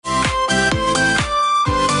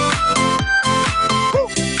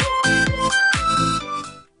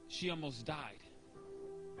almost died.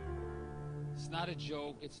 It's not a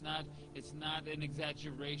joke. It's not an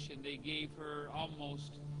exaggeration. They gave her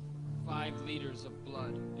almost 5 liters of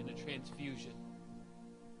blood in a transfusion.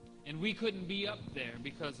 And we couldn't be up there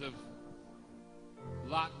because of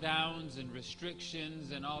lockdowns and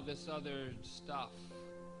restrictions and all this other stuff.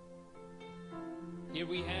 Here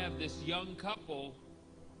we have this young couple,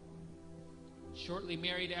 shortly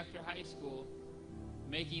married after high school,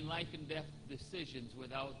 making life and death decisions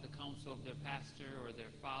without the counsel of their pastor or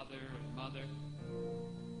their father or mother.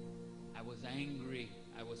 I was angry.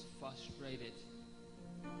 I was frustrated.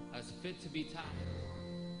 I was fit to be tied.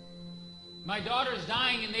 My daughter's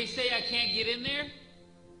dying and they say I can't get in there?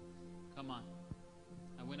 Come on.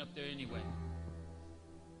 I went up there anyway.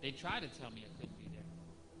 They tried to tell me I couldn't be there.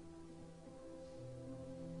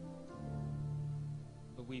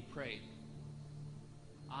 But we prayed.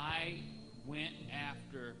 I went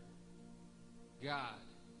after God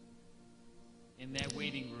in that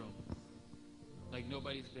waiting room like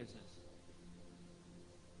nobody's business.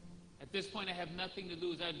 At this point, I have nothing to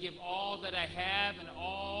lose. I'd give all that I have and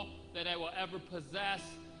all that I will ever possess,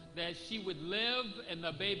 that she would live and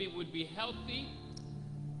the baby would be healthy.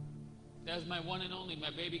 That was my one and only, my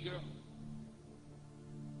baby girl.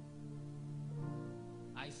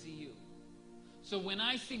 I see you. So when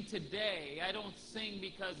I sing today, I don't sing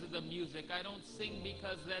because of the music. I don't sing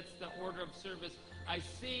because that's the order of service. I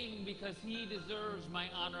sing because he deserves my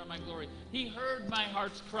honor and my glory. He heard my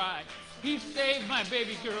heart's cry. He saved my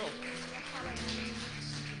baby girl.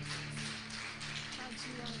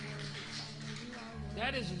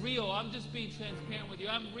 That is real. I'm just being transparent with you.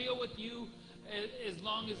 I'm real with you as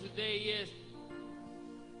long as the day is.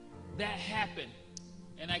 That happened.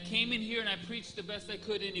 And I came in here and I preached the best I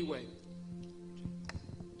could anyway.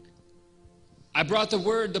 I brought the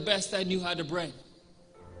word the best I knew how to bring.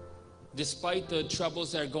 Despite the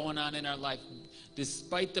troubles that are going on in our life,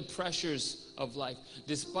 despite the pressures of life,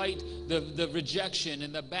 despite the rejection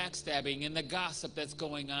and the backstabbing and the gossip that's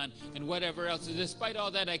going on and whatever else, despite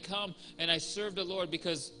all that, I come and I serve the Lord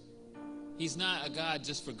because he's not a God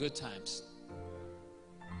just for good times.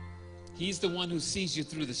 He's the one who sees you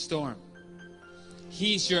through the storm.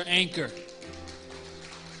 He's your anchor.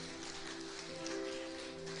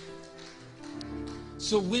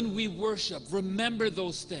 So when we worship, remember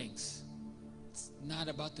those things. It's not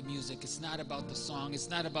about the music. It's not about the song. It's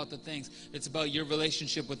not about the things. It's about your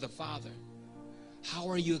relationship with the Father. How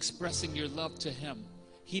are you expressing your love to him?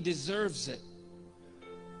 He deserves it.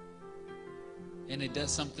 And it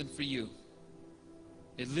does something for you.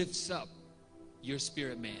 It lifts up your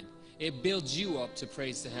spirit man. It builds you up to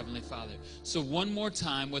praise the Heavenly Father. So one more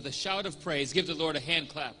time with a shout of praise, give the Lord a hand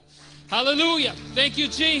clap. Hallelujah. Thank you,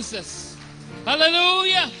 Jesus.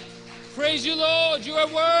 Hallelujah. Praise you, Lord. You are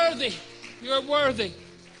worthy. You are worthy.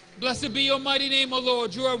 Blessed be your mighty name, O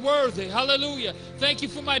Lord. You are worthy. Hallelujah. Thank you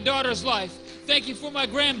for my daughter's life. Thank you for my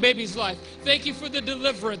grandbaby's life. Thank you for the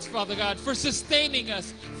deliverance, Father God, for sustaining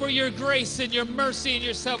us, for your grace and your mercy and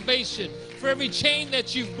your salvation, for every chain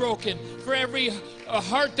that you've broken, for every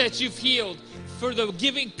heart that you've healed, for the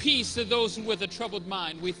giving peace to those with a troubled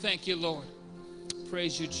mind. We thank you, Lord.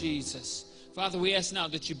 Praise you, Jesus. Father, we ask now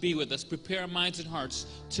that you be with us. Prepare our minds and hearts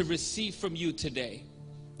to receive from you today.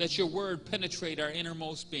 Let your word penetrate our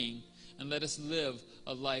innermost being, and let us live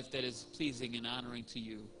a life that is pleasing and honoring to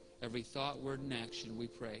you. Every thought, word, and action, we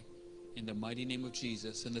pray in the mighty name of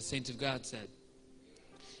Jesus. And the saints of God said,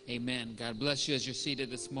 amen. God bless you as you're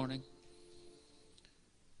seated this morning.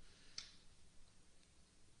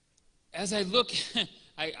 As I look,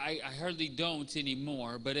 I hardly don't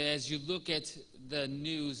anymore, but as you look at the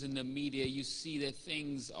news and the media, you see that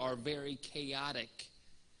things are very chaotic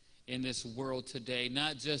in this world today,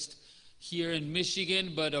 not just here in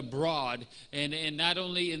Michigan, but abroad, and not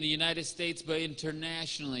only in the United States, but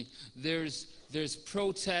internationally. There's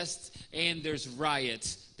protests and there's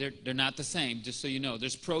riots. They're not the same, just so you know.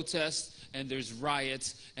 There's protests and there's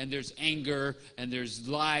riots and there's anger and there's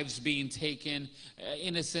lives being taken,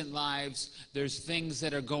 innocent lives. There's things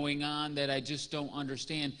that are going on that I just don't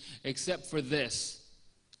understand, except for this.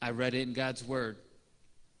 I read it in God's Word.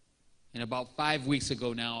 And about 5 weeks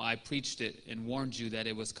ago now, I preached it and warned you that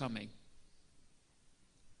it was coming.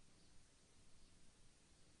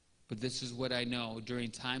 But this is what I know.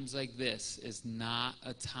 During times like this is not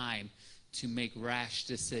a time to make rash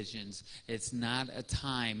decisions. It's not a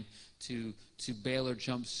time to bail or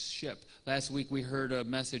jump ship. Last week we heard a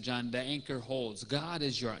message on the anchor holds. God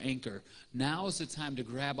is your anchor. Now is the time to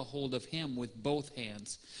grab a hold of him with both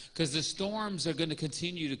hands, because the storms are going to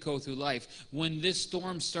continue to go through life. When this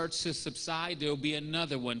storm starts to subside, there will be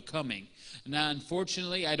another one coming. Now,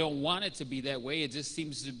 unfortunately, I don't want it to be that way. It just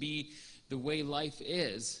seems to be the way life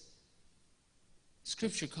is.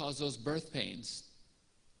 Scripture calls those birth pains.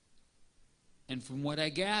 And from what I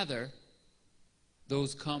gather,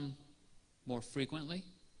 those come more frequently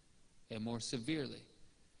and more severely.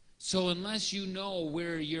 So unless you know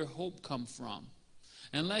where your hope comes from,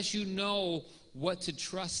 unless you know what to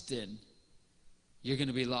trust in, you're going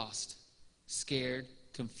to be lost, scared,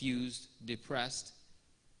 confused, depressed.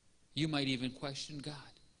 You might even question God.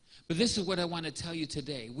 But this is what I want to tell you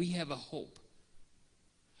today. We have a hope.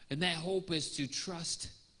 And that hope is to trust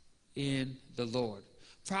in the Lord.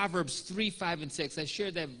 Proverbs 3, 5, and 6. I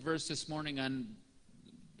shared that verse this morning on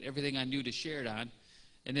everything I knew to share it on.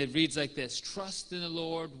 And it reads like this: trust in the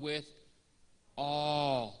Lord with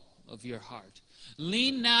all of your heart.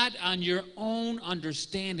 Lean not on your own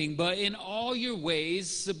understanding, but in all your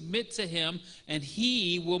ways submit to him, and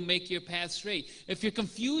he will make your path straight. If you're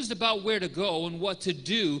confused about where to go and what to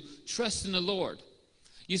do, trust in the Lord.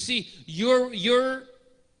 You see, your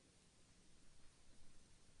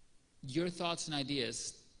thoughts and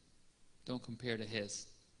ideas don't compare to his.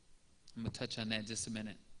 I'm going to touch on that in just a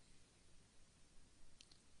minute.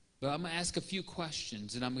 But I'm going to ask a few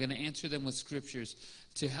questions, and I'm going to answer them with scriptures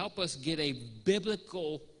to help us get a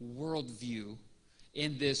biblical worldview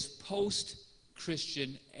in this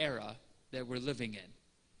post-Christian era that we're living in.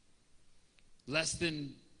 Less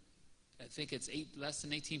than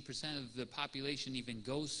 18% of the population even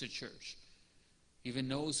goes to church, even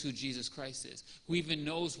knows who Jesus Christ is, who even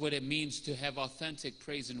knows what it means to have authentic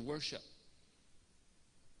praise and worship,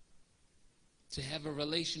 to have a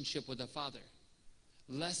relationship with the Father.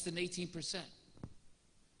 Less than 18%.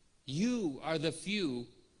 You are the few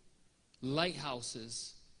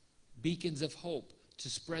lighthouses, beacons of hope to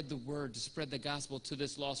spread the word, to spread the gospel to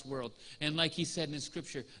this lost world. And like he said in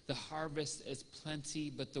Scripture, the harvest is plenty,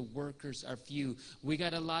 but the workers are few. We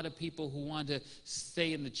got a lot of people who want to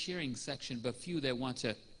stay in the cheering section, but few that want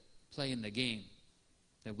to play in the game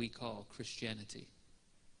that we call Christianity.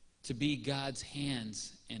 To be God's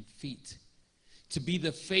hands and feet. To be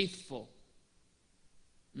the faithful.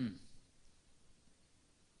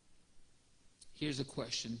 Here's a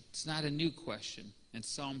question. It's not a new question. In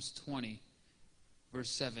Psalms 20, verse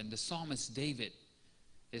 7, the psalmist David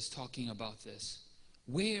is talking about this.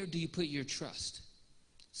 Where do you put your trust?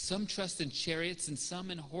 Some trust in chariots and some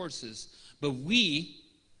in horses, but we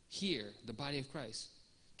here, the body of Christ,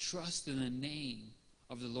 trust in the name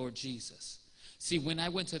of the Lord Jesus. See, when I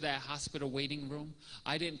went to that hospital waiting room,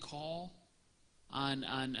 I didn't call on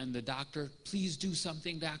the doctor, please do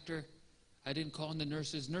something, doctor. I didn't call on the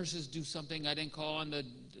nurses, do something. I didn't call on the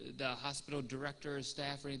hospital director or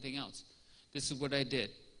staff or anything else. This is what I did.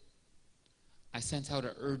 I sent out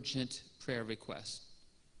an urgent prayer request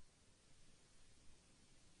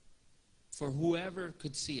for whoever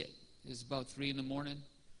could see it. It was about 3 a.m.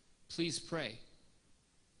 Please pray.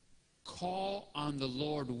 Call on the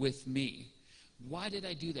Lord with me. Why did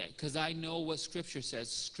I do that? Because I know what Scripture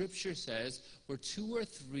says. Scripture says, where 2 or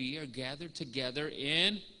 3 are gathered together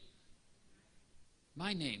in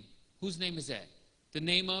my name. Whose name is that? The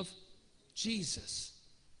name of Jesus.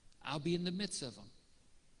 I'll be in the midst of them.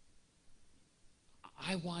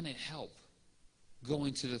 I wanted help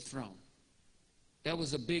going to the throne. That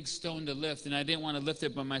was a big stone to lift, and I didn't want to lift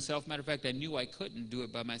it by myself. Matter of fact, I knew I couldn't do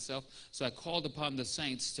it by myself, so I called upon the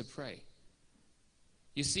saints to pray.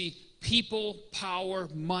 You see, people, power,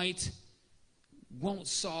 might won't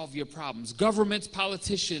solve your problems. Governments,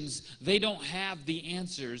 politicians, they don't have the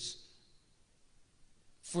answers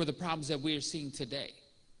for the problems that we are seeing today.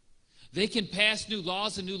 They can pass new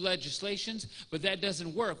laws and new legislations, but that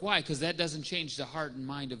doesn't work. Why? Because that doesn't change the heart and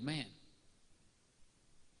mind of man.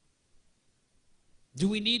 Do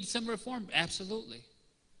we need some reform? Absolutely.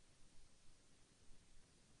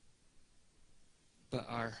 But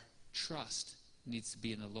our trust needs to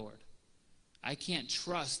be in the Lord. I can't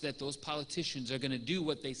trust that those politicians are going to do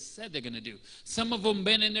what they said they're going to do. Some of them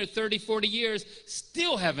been in there 30, 40 years,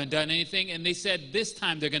 still haven't done anything, and they said this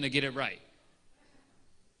time they're going to get it right.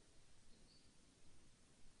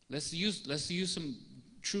 Let's use some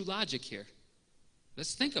true logic here.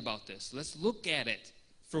 Let's think about this. Let's look at it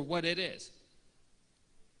for what it is.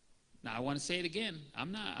 Now, I want to say it again.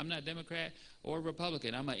 I'm not Democrat or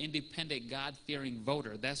Republican. I'm an independent, God-fearing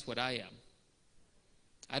voter. That's what I am.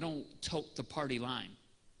 I don't tote the party line.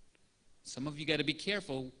 Some of you got to be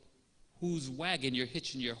careful whose wagon you're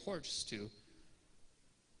hitching your horse to.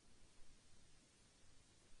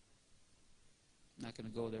 I'm not going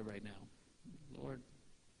to go there right now. Lord.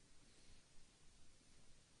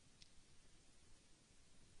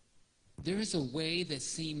 There is a way that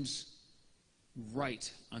seems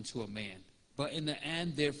right unto a man, but in the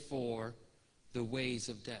end, therefore, the ways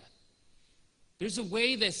of death. There's a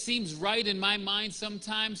way that seems right in my mind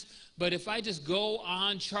sometimes, but if I just go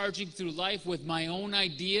on charging through life with my own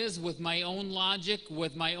ideas, with my own logic,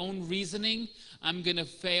 with my own reasoning, I'm going to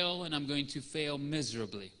fail, and I'm going to fail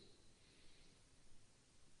miserably.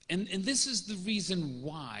 And this is the reason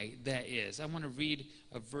why that is. I want to read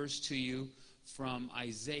a verse to you from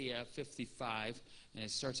Isaiah 55, and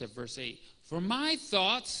it starts at verse 8. For my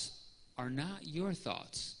thoughts are not your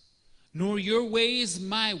thoughts, nor your ways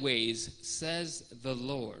my ways, says the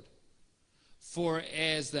Lord. For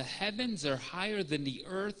as the heavens are higher than the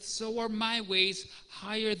earth, so are my ways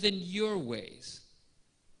higher than your ways,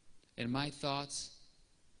 and my thoughts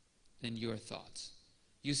than your thoughts.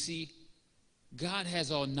 You see, God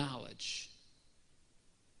has all knowledge.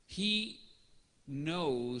 He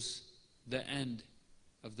knows the end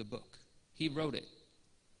of the book. He wrote it.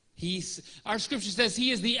 Our scripture says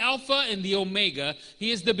he is the Alpha and the Omega.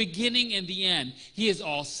 He is the beginning and the end. He is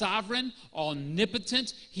all sovereign,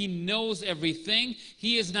 omnipotent. He knows everything.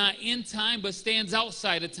 He is not in time but stands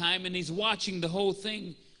outside of time, and he's watching the whole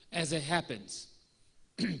thing as it happens.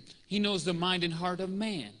 He knows the mind and heart of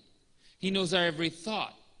man. He knows our every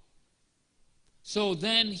thought. So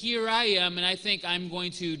then here I am, and I think I'm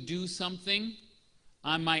going to do something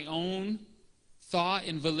on my own thought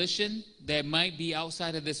and volition that might be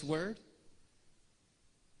outside of this word.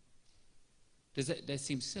 That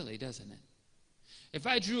seems silly, doesn't it? If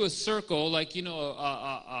I drew a circle, like,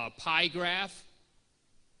 a pie graph,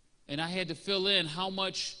 and I had to fill in how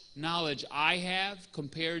much knowledge I have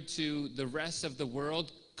compared to the rest of the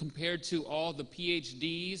world, compared to all the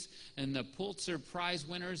PhDs and the Pulitzer Prize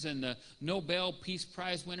winners and the Nobel Peace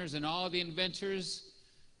Prize winners and all the inventors,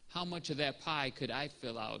 how much of that pie could I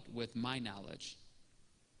fill out with my knowledge?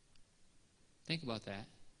 Think about that.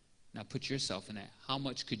 Now put yourself in that. How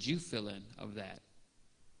much could you fill in of that?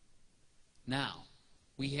 Now,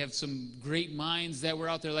 we have some great minds that were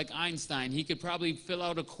out there like Einstein. He could probably fill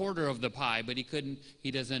out a quarter of the pie, but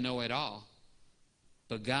he doesn't know it all.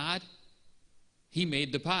 But God, he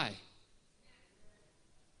made the pie.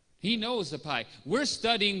 He knows the pie. We're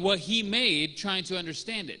studying what he made, trying to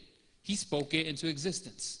understand it. He spoke it into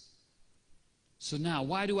existence. So now,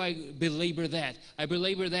 why do I belabor that? I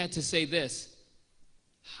belabor that to say this.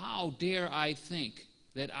 How dare I think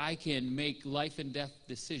that I can make life and death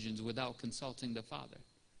decisions without consulting the Father?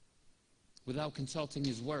 Without consulting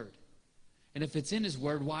his word? And if it's in his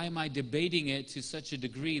word, why am I debating it to such a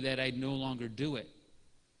degree that I no longer do it?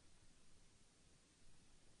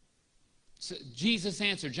 So Jesus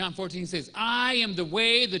answered, John 14 says, I am the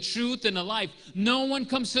way, the truth, and the life. No one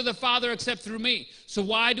comes to the Father except through me. So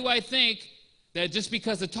why do I think that just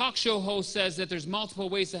because a talk show host says that there's multiple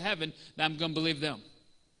ways to heaven, that I'm going to believe them?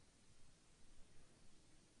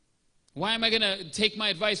 Why am I going to take my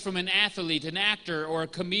advice from an athlete, an actor, or a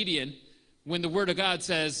comedian when the Word of God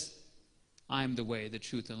says, I am the way, the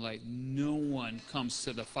truth, and life. No one comes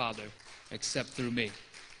to the Father except through me.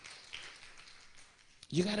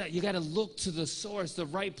 You gotta look to the source, the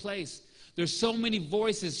right place. There's so many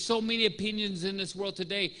voices, so many opinions in this world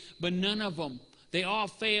today, but none of them, they all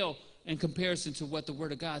fail in comparison to what the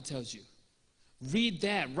Word of God tells you. Read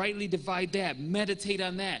that, rightly divide that, meditate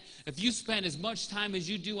on that. If you spend as much time as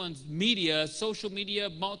you do on media, social media,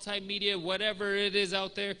 multimedia, whatever it is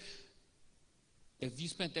out there, if you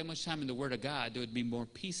spent that much time in the Word of God, there would be more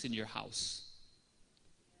peace in your house.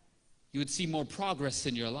 You would see more progress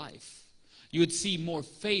in your life. You would see more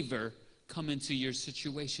favor come into your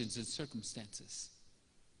situations and circumstances.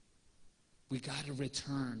 We got to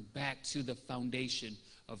return back to the foundation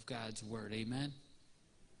of God's Word. Amen?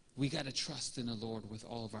 We got to trust in the Lord with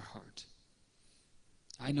all of our heart.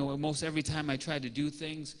 I know almost every time I try to do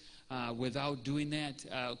things without doing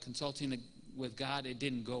that, consulting with God, it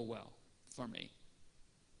didn't go well for me.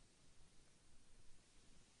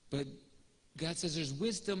 But God says there's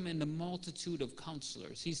wisdom in the multitude of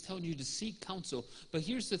counselors. He's telling you to seek counsel. But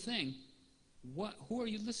here's the thing. Who are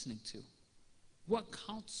you listening to? What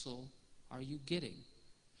counsel are you getting?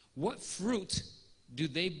 What fruit do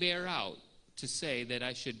they bear out to say that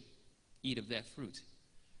I should eat of that fruit?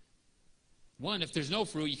 One, if there's no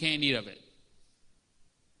fruit, you can't eat of it.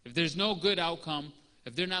 If there's no good outcome,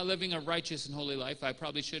 if they're not living a righteous and holy life, I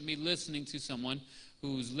probably shouldn't be listening to someone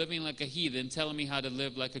who's living like a heathen telling me how to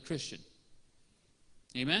live like a Christian.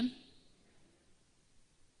 Amen?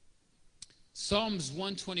 Psalms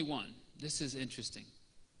 121. This is interesting.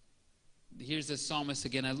 Here's the psalmist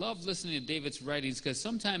again. I love listening to David's writings because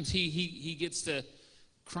sometimes he gets to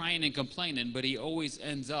crying and complaining, but he always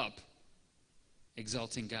ends up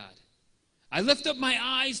exalting God. I lift up my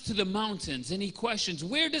eyes to the mountains, and he questions,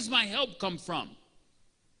 where does my help come from?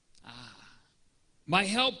 My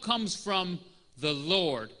help comes from the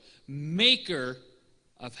Lord, maker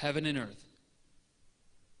of heaven and earth.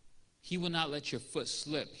 He will not let your foot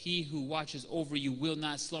slip. He who watches over you will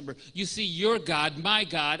not slumber. You see, your God, my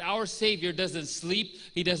God, our Savior doesn't sleep.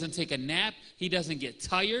 He doesn't take a nap. He doesn't get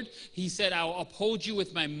tired. He said, I will uphold you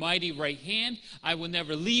with my mighty right hand. I will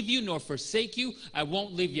never leave you nor forsake you. I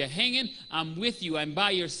won't leave you hanging. I'm with you. I'm by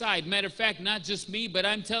your side. Matter of fact, not just me, but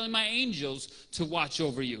I'm telling my angels to watch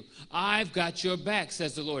over you. I've got your back,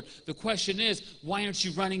 says the Lord. The question is, why aren't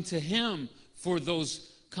you running to him for those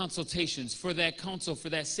consultations, for that counsel, for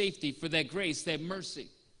that safety, for that grace, that mercy?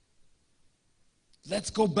 Let's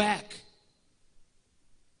go back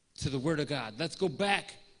to the Word of God. Let's go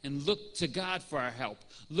back and look to God for our help.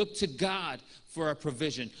 Look to God for our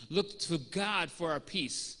provision. Look to God for our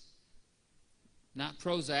peace. Not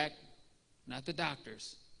Prozac, not the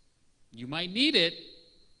doctors. You might need it.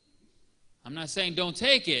 I'm not saying don't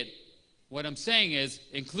take it. What I'm saying is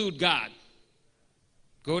include God.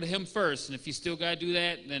 Go to him first, and if you still got to do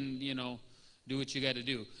that, then, do what you got to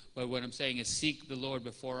do. But what I'm saying is seek the Lord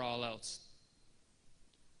before all else.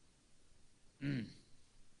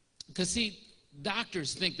 Because, see,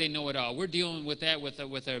 doctors think they know it all. We're dealing with that with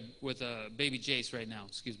a baby Jace right now.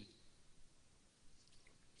 Excuse me.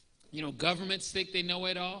 Governments think they know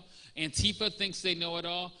it all. Antifa thinks they know it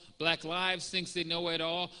all. Black Lives thinks they know it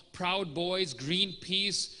all. Proud Boys,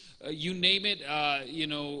 Greenpeace, you name it,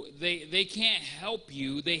 they can't help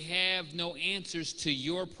you. They have no answers to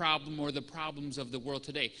your problem or the problems of the world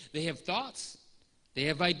today. They have thoughts. They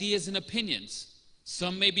have ideas and opinions.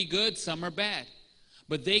 Some may be good, some are bad.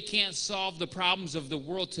 But they can't solve the problems of the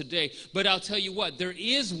world today. But I'll tell you what, there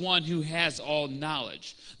is one who has all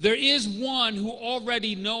knowledge. There is one who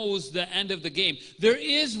already knows the end of the game. There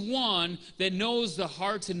is one that knows the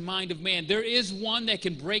heart and mind of man. There is one that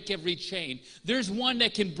can break every chain. There's one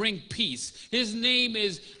that can bring peace. His name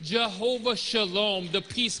is Jehovah Shalom, the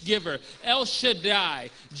peace giver. El Shaddai,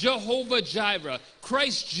 Jehovah Jireh,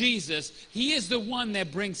 Christ Jesus. He is the one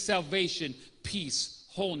that brings salvation, peace,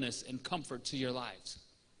 wholeness, and comfort to your lives.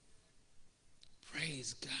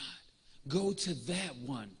 Praise God. Go to that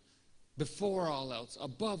one. Before all else,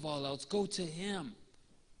 above all else, go to him.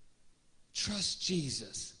 Trust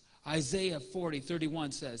Jesus. Isaiah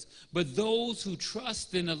 40:31 says, but those who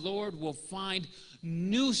trust in the Lord will find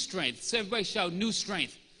new strength. So everybody shout, new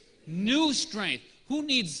strength. New strength. Who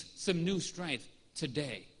needs some new strength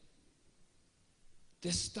today?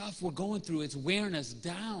 This stuff we're going through, it's wearing us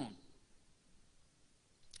down.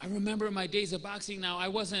 I remember in my days of boxing now, I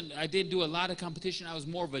didn't do a lot of competition. I was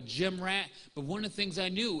more of a gym rat. But one of the things I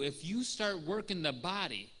knew, if you start working the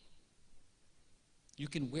body, you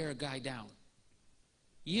can wear a guy down.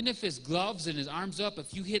 Even if his gloves and his arms up,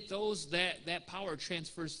 if you hit those, that power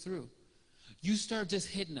transfers through. You start just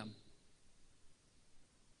hitting him.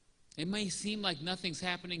 It may seem like nothing's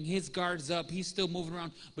happening. His guard's up. He's still moving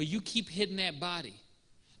around. But you keep hitting that body.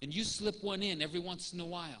 And you slip one in every once in a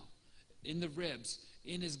while. In the ribs.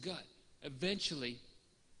 In his gut. Eventually,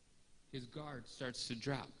 his guard starts to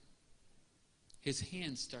drop. His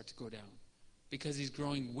hands start to go down because he's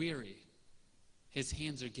growing weary. His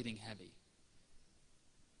hands are getting heavy.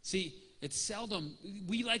 See, it's seldom,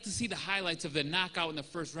 we like to see the highlights of the knockout in the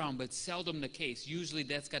first round, but seldom the case. Usually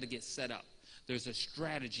that's got to get set up. There's a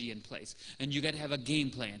strategy in place, and you got to have a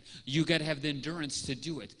game plan. You got to have the endurance to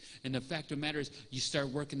do it. And the fact of the matter is, you start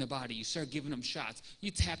working the body. You start giving him shots.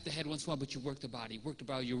 You tap the head once in a while, but you work the body.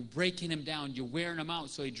 You're breaking him down. You're wearing him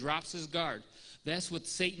out, so he drops his guard. That's what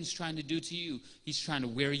Satan's trying to do to you. He's trying to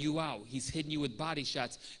wear you out. He's hitting you with body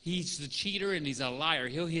shots. He's the cheater, and he's a liar.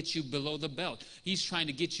 He'll hit you below the belt. He's trying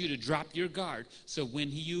to get you to drop your guard. So when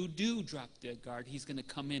you do drop the guard, he's going to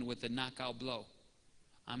come in with a knockout blow.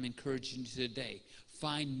 I'm encouraging you today,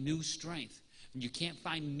 find new strength. And you can't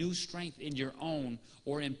find new strength in your own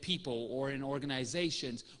or in people or in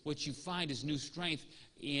organizations. What you find is new strength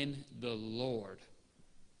in the Lord.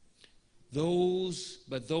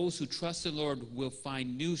 But those who trust the Lord will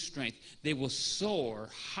find new strength. They will soar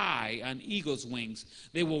high on eagle's wings.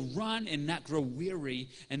 They will run and not grow weary,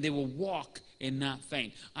 and they will walk and not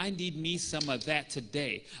faint. I need me some of that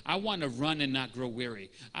today. I want to run and not grow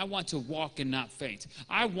weary. I want to walk and not faint.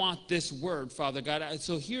 I want this word, Father God.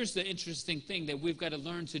 So here's the interesting thing that we've got to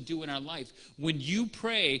learn to do in our life. When you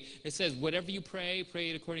pray, it says, whatever you pray,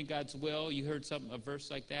 pray it according to God's will. You heard a verse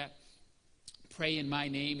like that. pray in my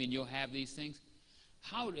name and you'll have these things.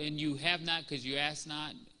 How, and you have not because you ask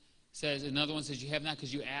not. Says another one says you have not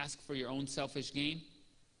because you ask for your own selfish gain.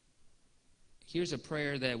 Here's a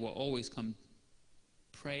prayer that will always come.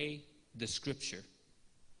 Pray the scripture.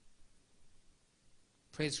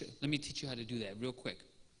 Pray the scripture. Let me teach you how to do that real quick.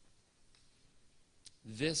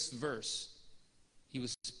 This verse, he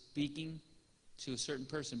was speaking to a certain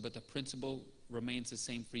person, but the principle remains the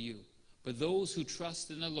same for you. But those who trust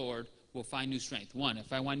in the Lord will find new strength. One,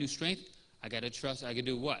 if I want new strength, I got to trust. I got to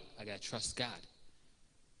do what? I got to trust God.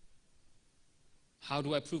 How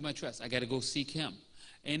do I prove my trust? I got to go seek him.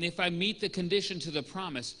 And if I meet the condition to the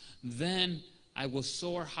promise, then I will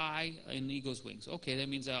soar high in eagle's wings. Okay, that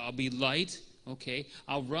means I'll be light. Okay,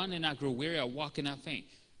 I'll run and not grow weary. I'll walk and not faint.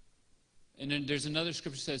 And then there's another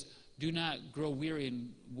scripture that says, do not grow weary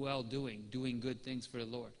in well-doing, doing good things for the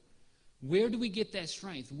Lord. Where do we get that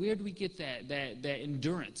strength? Where do we get that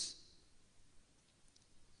endurance?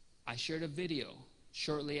 I shared a video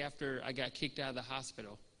shortly after I got kicked out of the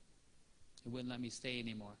hospital. It wouldn't let me stay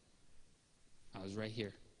anymore. I was right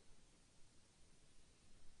here.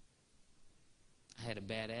 I had a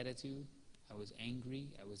bad attitude. I was angry.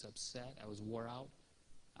 I was upset. I was wore out.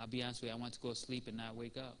 I'll be honest with you, I wanted to go to sleep and not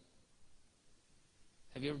wake up.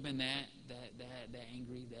 Have you ever been that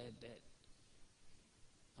angry, that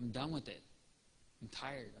I'm done with it. I'm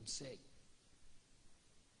tired. I'm sick.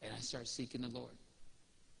 And I start seeking the Lord.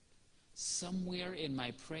 Somewhere in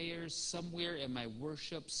my prayers, somewhere in my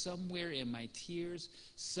worship, somewhere in my tears,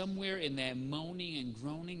 somewhere in that moaning and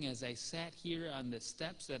groaning as I sat here on the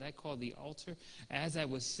steps that I call the altar, as I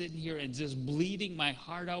was sitting here and just bleeding my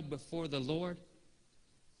heart out before the Lord,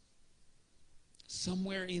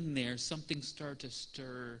 somewhere in there, something started to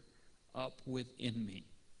stir up within me.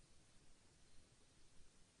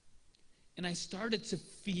 And I started to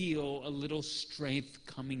feel a little strength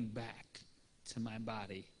coming back to my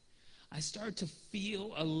body. I started to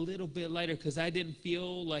feel a little bit lighter because I didn't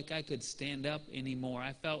feel like I could stand up anymore.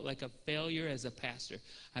 I felt like a failure as a pastor.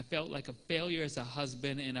 I felt like a failure as a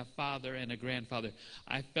husband and a father and a grandfather.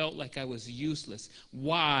 I felt like I was useless.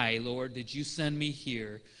 Why, Lord, did you send me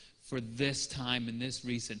here for this time and this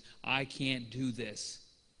reason? I can't do this.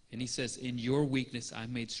 And he says, in your weakness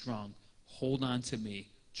I'm made strong. Hold on to me.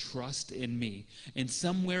 Trust in me. And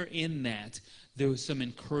somewhere in that, there was some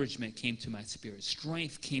encouragement came to my spirit.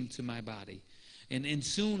 Strength came to my body. And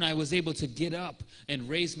soon I was able to get up and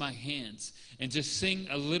raise my hands and just sing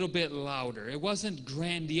a little bit louder. It wasn't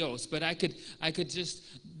grandiose, but I could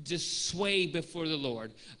just sway before the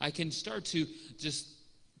Lord. I can start to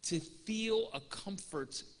feel a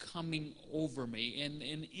comfort coming over me. And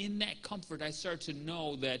in that comfort, I start to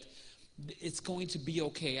know that it's going to be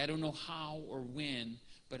okay. I don't know how or when,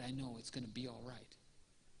 but I know it's going to be all right.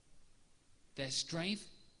 That strength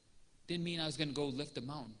didn't mean I was going to go lift a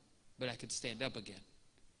mountain, but I could stand up again.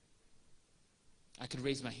 I could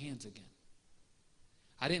raise my hands again.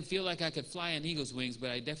 I didn't feel like I could fly on eagle's wings, but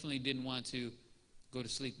I definitely didn't want to go to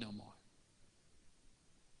sleep no more.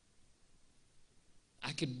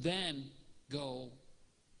 I could then go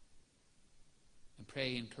and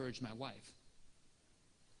pray and encourage my wife.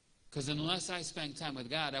 Because unless I spent time with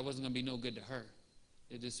God, I wasn't going to be no good to her.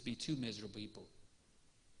 It'd just be two miserable people.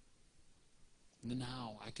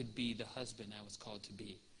 Now I could be the husband I was called to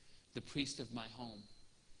be, the priest of my home,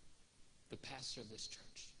 the pastor of this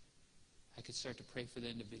church. I could start to pray for the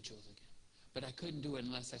individuals again. But I couldn't do it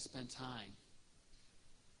unless I spent time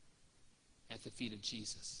at the feet of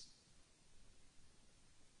Jesus.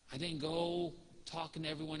 I didn't go talking to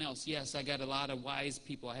everyone else. Yes, I got a lot of wise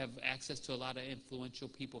people. I have access to a lot of influential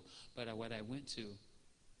people. But what I went to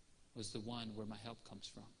was the one where my help comes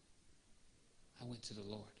from. I went to the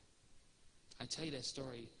Lord. I tell you that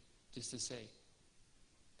story just to say,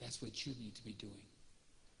 that's what you need to be doing.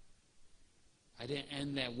 I didn't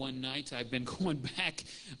end that one night. I've been going back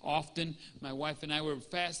often. My wife and I were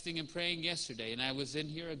fasting and praying yesterday, and I was in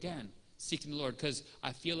here again, seeking the Lord, because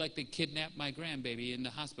I feel like they kidnapped my grandbaby in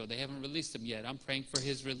the hospital. They haven't released him yet. I'm praying for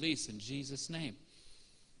his release in Jesus' name.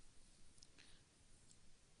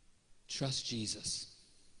 Trust Jesus.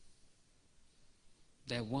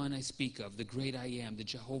 That one I speak of, the great I am, the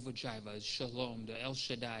Jehovah Jireh, Shalom, the El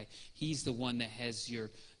Shaddai. He's the one that has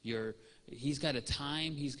he's got a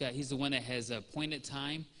time. He's the one that has an appointed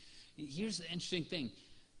time. Here's the interesting thing.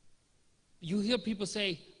 You hear people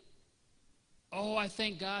say, oh, I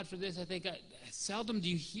thank God for this, I thank God. Seldom do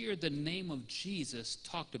you hear the name of Jesus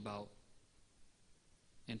talked about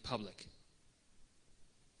in public.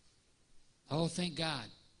 Oh, thank God.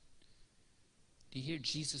 Do you hear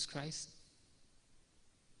Jesus Christ?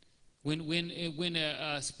 When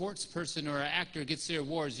a sports person or an actor gets their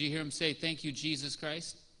awards, you hear them say, "Thank you, Jesus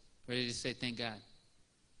Christ," or they just say, "Thank God"?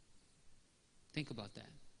 Think about that.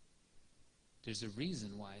 There's a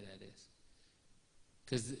reason why that is.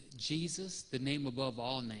 Because Jesus, the name above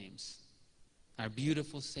all names, our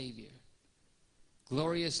beautiful Savior,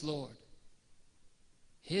 glorious Lord,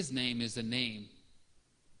 his name is a name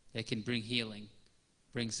that can bring healing,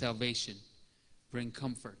 bring salvation, bring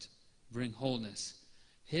comfort, bring wholeness.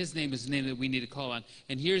 His name is the name that we need to call on.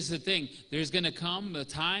 And here's the thing. There's going to come a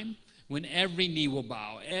time when every knee will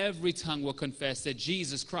bow, every tongue will confess that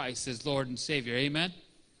Jesus Christ is Lord and Savior. Amen?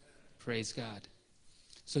 Praise God.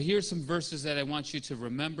 So here's some verses that I want you to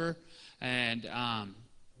remember. And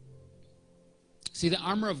see, the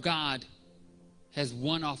armor of God has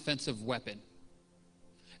one offensive weapon.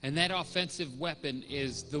 And that offensive weapon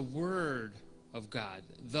is the Word of God,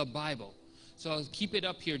 the Bible. So I'll keep it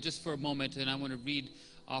up here just for a moment, and I want to read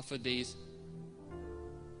off of these.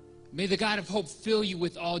 May the God of hope fill you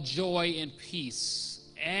with all joy and peace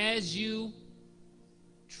as you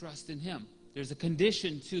trust in him. There's a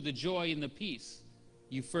condition to the joy and the peace.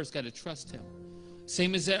 You first got to trust him.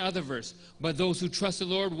 Same as that other verse. But those who trust the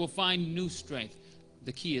Lord will find new strength.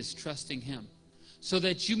 The key is trusting him. So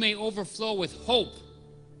that you may overflow with hope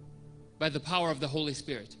by the power of the Holy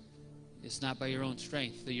Spirit. It's not by your own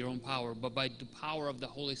strength or your own power, but by the power of the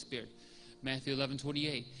Holy Spirit. Matthew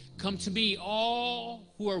 11:28. Come to me,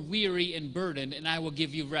 all who are weary and burdened, and I will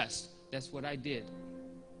give you rest. That's what I did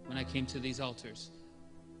when I came to these altars.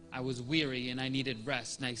 I was weary and I needed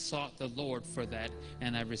rest, and I sought the Lord for that,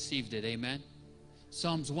 and I received it. Amen?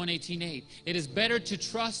 Psalms 118:8. It is better to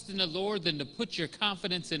trust in the Lord than to put your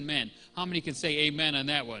confidence in men. How many can say amen on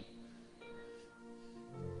that one?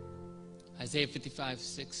 Isaiah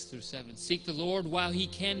 55:6-7. Seek the Lord while he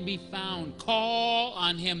can be found. Call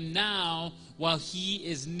on him now while he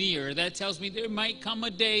is near. That tells me there might come a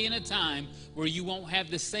day and a time where you won't have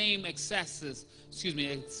the same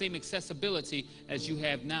same accessibility as you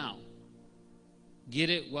have now. Get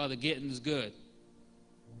it while the getting's good.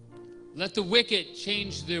 Let the wicked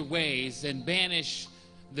change their ways and banish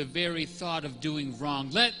the very thought of doing wrong.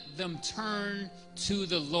 Let them turn to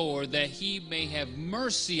the Lord that he may have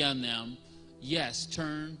mercy on them. Yes,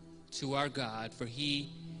 turn to our God, for he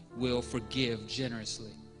will forgive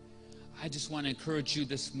generously. I just want to encourage you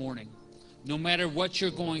this morning. No matter what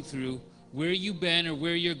you're going through, where you've been or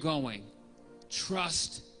where you're going,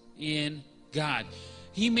 trust in God.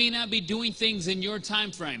 He may not be doing things in your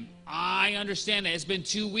time frame. I understand that. It's been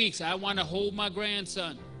 2 weeks. I want to hold my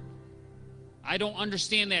grandson. I don't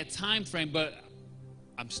understand that time frame, but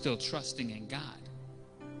I'm still trusting in God.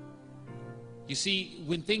 You see,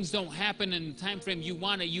 when things don't happen in the time frame you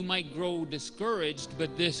want it, you might grow discouraged,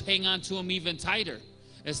 but just hang on to him even tighter.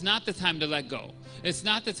 It's not the time to let go. It's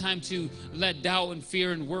not the time to let doubt and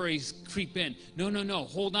fear and worries creep in. No.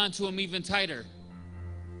 Hold on to him even tighter.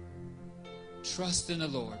 Trust in the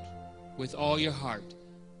Lord with all your heart.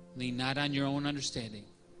 Lean not on your own understanding.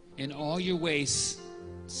 In all your ways,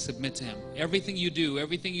 submit to him. Everything you do,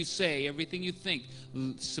 everything you say, everything you think,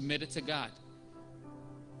 submit it to God.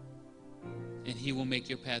 And he will make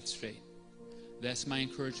your path straight. That's my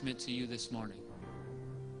encouragement to you this morning.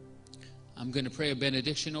 I'm going to pray a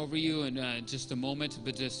benediction over you in just a moment,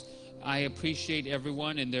 but I appreciate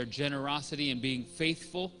everyone and their generosity and being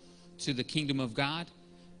faithful to the kingdom of God.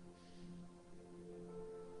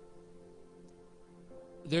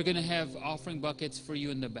 They're going to have offering buckets for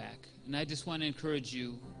you in the back. And I just want to encourage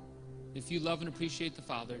you, if you love and appreciate the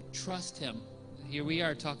Father, trust him. Here we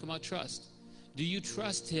are talking about trust. Do you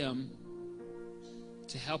trust him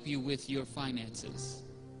to help you with your finances?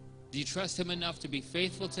 Do you trust him enough to be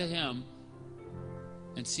faithful to him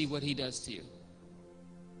and see what he does to you?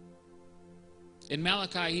 In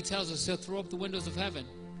Malachi, he tells us he'll throw up the windows of heaven.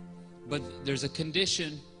 But there's a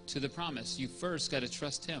condition to the promise. You first got to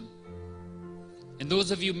trust him. And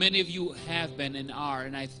those of you, many of you have been and are,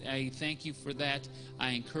 and I thank you for that.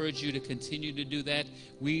 I encourage you to continue to do that.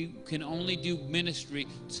 We can only do ministry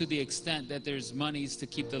to the extent that there's monies to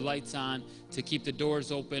keep the lights on, to keep the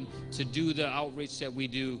doors open, to do the outreach that we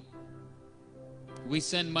do. We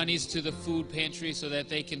send monies to the food pantry so that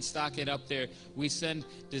they can stock it up there. We send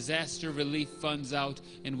disaster relief funds out,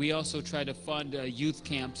 and we also try to fund youth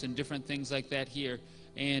camps and different things like that here,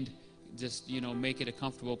 and just, make it a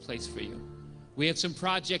comfortable place for you. We have some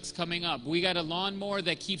projects coming up. We got a lawnmower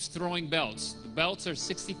that keeps throwing belts. The belts are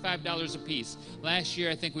 $65 a piece. Last year,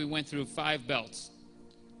 I think we went through 5 belts.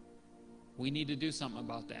 We need to do something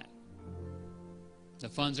about that. The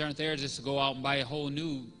funds aren't there just to go out and buy a whole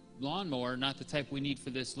new lawnmower, not the type we need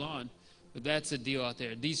for this lawn. But that's the deal out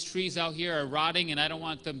there. These trees out here are rotting, and I don't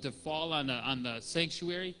want them to fall on the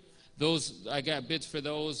sanctuary. Those, I got bids for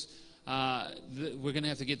those. We're going to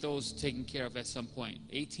have to get those taken care of at some point.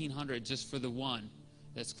 $1,800 just for the one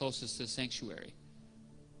that's closest to the sanctuary.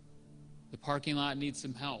 The parking lot needs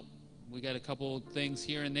some help. We got a couple things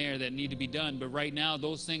here and there that need to be done, but right now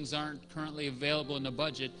those things aren't currently available in the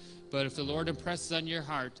budget. But if the Lord impresses on your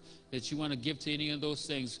heart that you want to give to any of those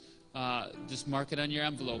things, just mark it on your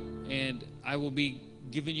envelope, and I will be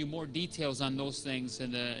giving you more details on those things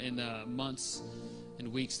in the months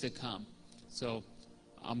and weeks to come. So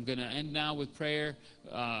I'm going to end now with prayer.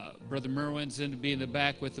 Brother Merwin's going to be in the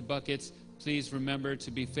back with the buckets. Please remember to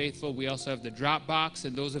be faithful. We also have the drop box,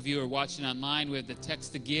 and those of you who are watching online, we have the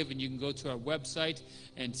text to give, and you can go to our website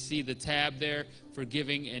and see the tab there for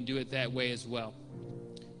giving and do it that way as well.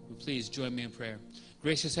 Please join me in prayer.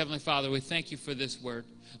 Gracious Heavenly Father, we thank you for this word.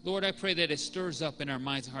 Lord, I pray that it stirs up in our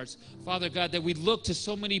minds and hearts. Father God, that we look to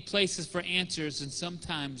so many places for answers, and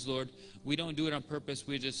sometimes, Lord, we don't do it on purpose.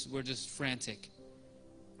 We're just frantic.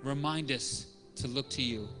 Remind us to look to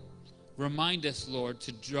you. Remind us, Lord,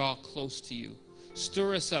 to draw close to you.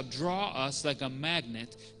 Stir us up. Draw us like a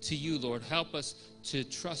magnet to you, Lord. Help us to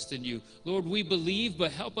trust in you. Lord, we believe,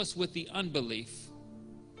 but help us with the unbelief.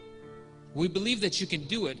 We believe that you can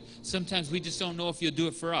do it. Sometimes we just don't know if you'll do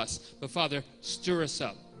it for us. But Father, stir us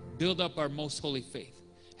up. Build up our most holy faith.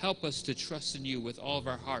 Help us to trust in you with all of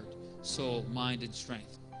our heart, soul, mind, and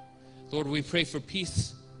strength. Lord, we pray for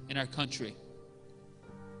peace in our country.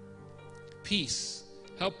 Peace.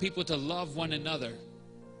 Help people to love one another.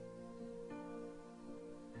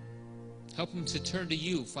 Help them to turn to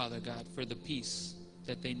you, Father God, for the peace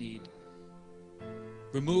that they need.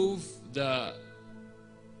 Remove the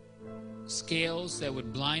scales that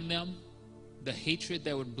would blind them, the hatred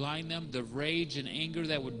that would blind them, the rage and anger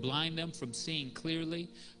that would blind them from seeing clearly.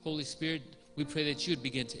 Holy Spirit, we pray that you would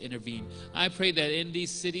begin to intervene. I pray that in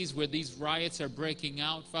these cities where these riots are breaking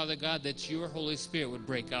out, Father God, that your Holy Spirit would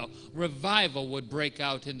break out. Revival would break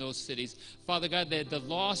out in those cities. Father God, that the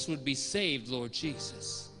lost would be saved, Lord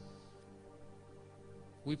Jesus.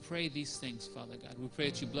 We pray these things, Father God. We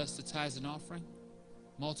pray that you bless the tithes and offering.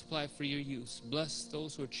 Multiply for your use. Bless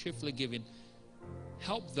those who are cheerfully giving.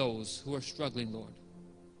 Help those who are struggling, Lord.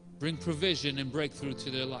 Bring provision and breakthrough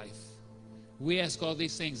to their life. We ask all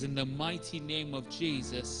these things in the mighty name of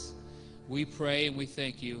Jesus. We pray and we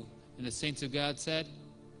thank you. And the saints of God said,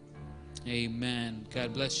 amen.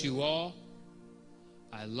 God bless you all.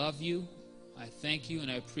 I love you. I thank you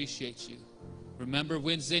and I appreciate you. Remember,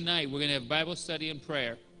 Wednesday night, we're going to have Bible study and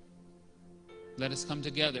prayer. Let us come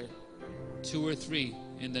together, 2 or 3,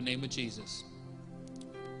 in the name of Jesus.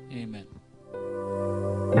 Amen.